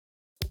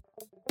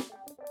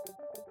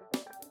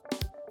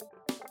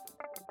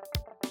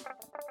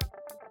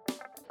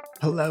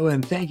Hello,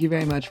 and thank you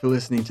very much for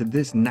listening to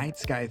this Night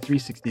Sky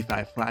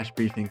 365 flash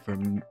briefing for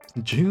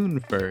June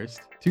 1st,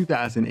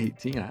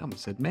 2018. I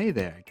almost said May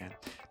there again.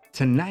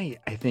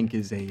 Tonight, I think,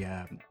 is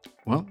I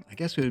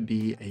guess it would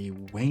be a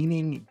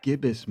waning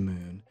gibbous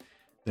moon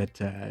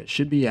that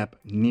should be up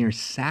near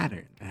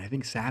Saturn. And I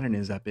think Saturn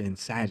is up in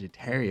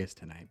Sagittarius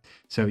tonight.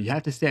 So you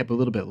have to stay up a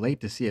little bit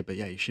late to see it, but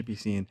yeah, you should be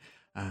seeing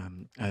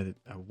a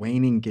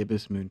waning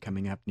gibbous moon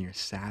coming up near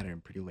Saturn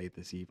pretty late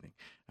this evening.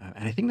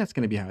 And I think that's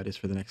going to be how it is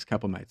for the next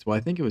couple nights. Well, I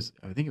think it was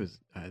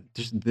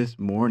just this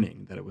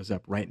morning that it was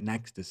up right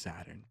next to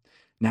Saturn.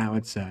 Now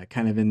it's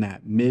kind of in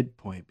that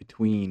midpoint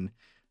between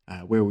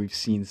where we've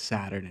seen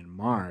Saturn and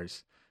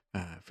Mars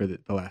for the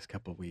last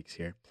couple of weeks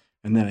here.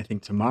 And then I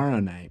think tomorrow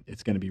night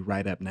it's going to be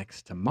right up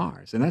next to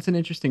Mars, and that's an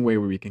interesting way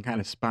where we can kind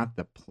of spot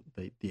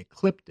the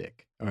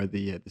ecliptic or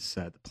the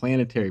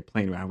planetary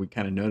plane. Where we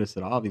kind of notice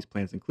that all these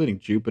planets, including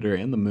Jupiter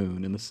and the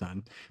Moon and the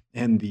Sun,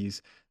 and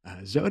these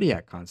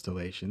zodiac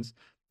constellations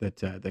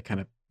that kind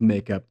of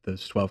make up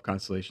those 12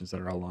 constellations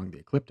that are along the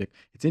ecliptic.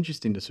 It's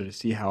interesting to sort of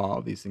see how all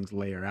of these things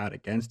layer out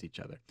against each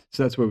other.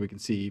 So that's where we can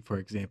see, for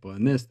example,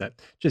 in this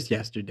that just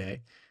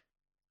yesterday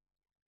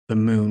the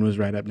Moon was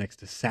right up next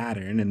to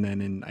Saturn, and then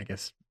in I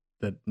guess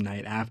the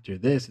night after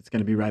this, it's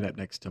going to be right up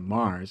next to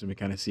Mars, and we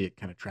kind of see it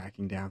kind of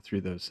tracking down through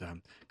those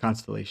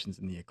constellations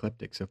in the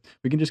ecliptic. So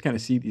we can just kind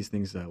of see these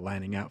things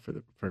lining out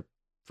for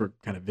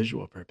kind of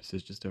visual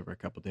purposes just over a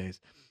couple days.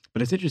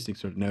 But it's interesting,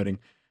 sort of noting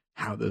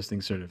how those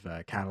things sort of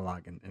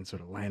catalog and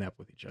sort of line up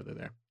with each other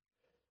there.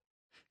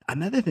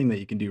 Another thing that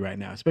you can do right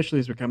now, especially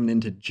as we're coming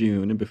into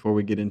June and before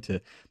we get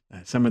into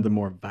some of the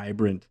more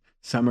vibrant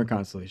summer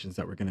constellations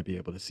that we're going to be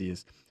able to see,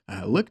 is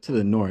look to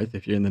the north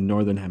if you're in the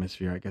northern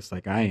hemisphere, I guess,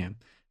 like I am.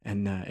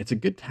 And it's a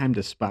good time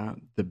to spot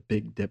the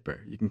Big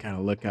Dipper. You can kind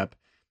of look up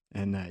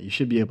and you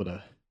should be able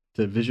to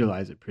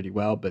visualize it pretty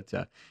well, but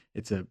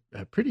it's a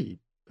pretty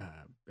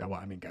well,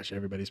 I mean, gosh,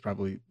 everybody's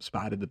probably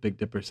spotted the Big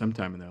Dipper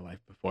sometime in their life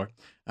before.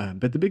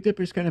 But the Big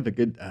Dipper is kind of a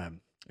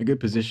good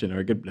position or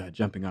a good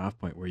jumping off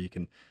point where you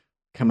can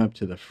come up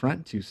to the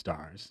front two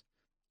stars.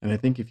 And I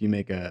think if you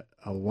make a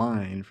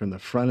line from the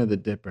front of the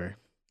Dipper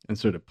and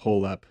sort of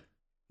pull up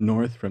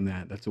north from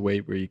that, that's a way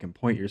where you can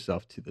point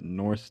yourself to the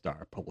North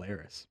Star,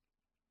 Polaris.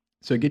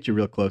 So it gets you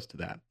real close to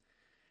that.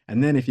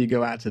 And then if you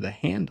go out to the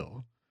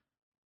handle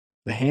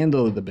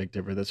of the Big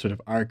Dipper that sort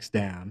of arcs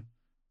down,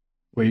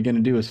 what you're going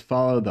to do is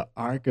follow the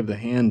arc of the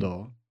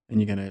handle, and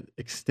you're going to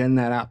extend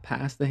that out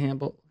past the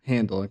handle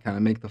and kind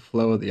of make the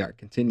flow of the arc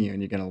continue,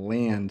 and you're going to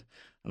land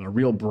on a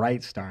real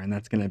bright star, and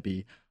that's going to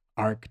be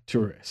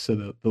Arcturus. So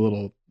the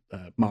little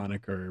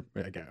moniker,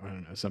 I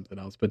don't know, something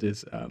else, but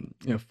is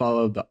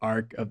follow the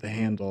arc of the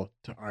handle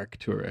to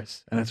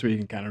Arcturus, and that's where you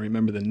can kind of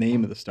remember the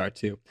name of the star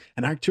too.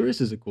 And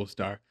Arcturus is a cool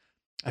star.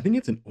 I think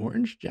it's an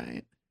orange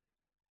giant.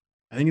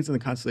 I think it's in the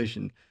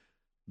constellation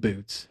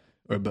Boots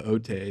or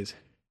Bootes,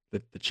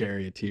 the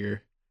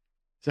charioteer.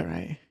 Is that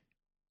right?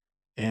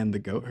 And the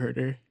goat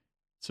herder,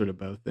 sort of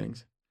both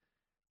things.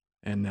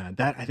 And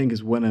that I think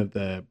is one of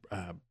the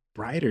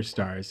brighter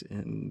stars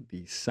in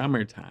the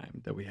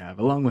summertime that we have,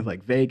 along with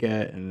like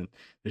Vega and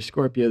there's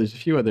Scorpio. There's a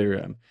few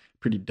other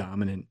pretty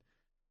dominant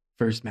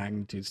first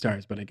magnitude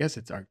stars, but I guess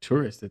it's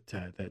Arcturus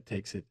that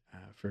takes it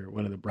for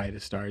one of the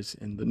brightest stars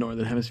in the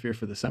northern hemisphere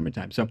for the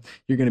summertime. So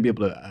you're going to be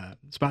able to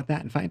spot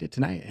that and find it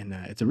tonight, and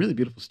it's a really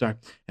beautiful star,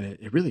 and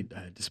it really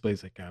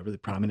displays like really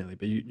prominently.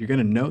 But you're going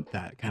to note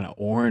that kind of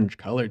orange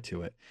color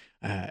to it,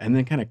 and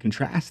then kind of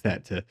contrast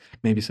that to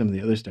maybe some of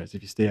the other stars.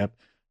 If you stay up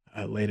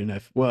late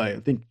enough, well, I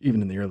think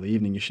even in the early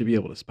evening, you should be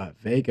able to spot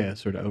Vega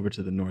sort of over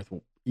to the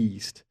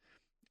northeast,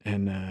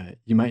 and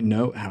you might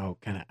note how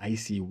kind of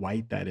icy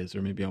white that is,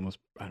 or maybe almost,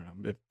 I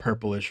don't know,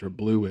 purplish or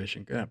bluish,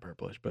 and not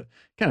purplish, but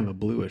kind of a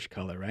bluish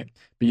color, right?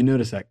 But you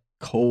notice that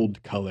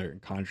cold color in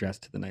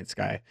contrast to the night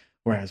sky.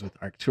 Whereas with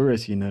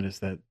Arcturus, you notice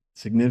that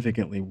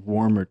significantly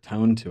warmer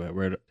tone to it,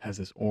 where it has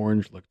this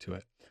orange look to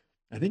it.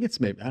 I think it's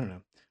maybe, I don't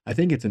know. I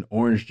think it's an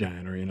orange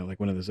giant, or like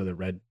one of those other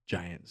red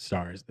giant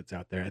stars that's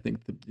out there. I think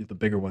the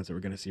bigger ones that we're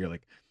going to see are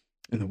like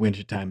in the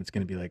wintertime, it's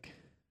going to be like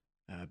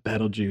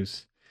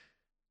Betelgeuse,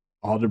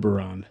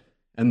 Aldebaran.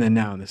 And then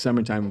now in the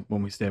summertime,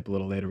 when we stay up a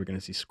little later, we're going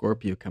to see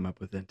Scorpio come up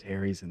with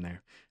Antares in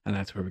there, and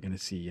that's where we're going to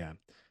see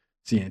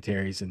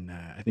Antares, and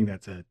I think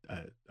that's a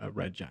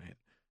red giant,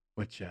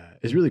 which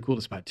is really cool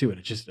to spot too. And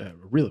it's just a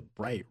really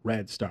bright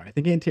red star. I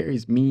think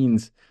Antares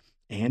means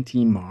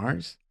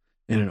anti-Mars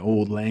in an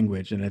old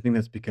language, and I think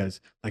that's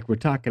because, like we're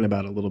talking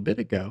about a little bit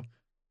ago,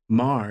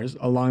 Mars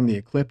along the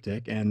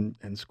ecliptic and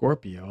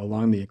Scorpio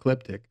along the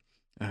ecliptic.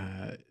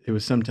 It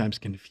was sometimes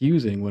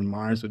confusing when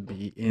Mars would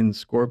be in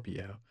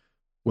Scorpio,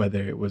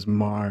 whether it was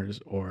Mars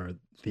or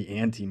the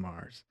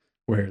anti-Mars,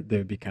 where they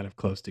would be kind of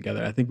close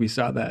together. I think we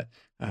saw that,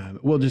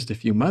 just a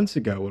few months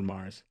ago when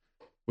Mars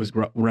was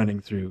running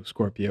through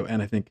Scorpio,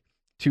 and I think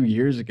 2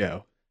 years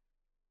ago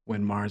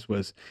when Mars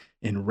was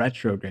in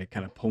retrograde,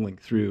 kind of pulling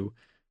through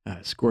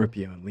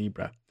Scorpio and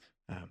Libra.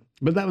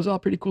 But that was all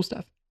pretty cool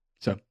stuff.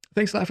 So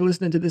thanks a lot for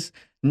listening to this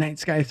Night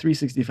Sky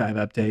 365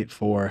 update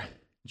for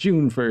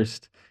June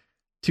 1st,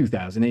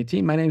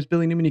 2018. My name is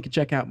Billy Newman. You can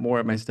check out more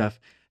of my stuff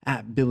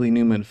at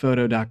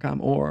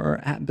billynewmanphoto.com or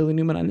at Billy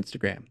Newman on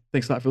Instagram.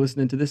 Thanks a lot for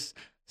listening to this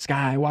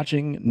Sky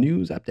Watching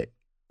News Update.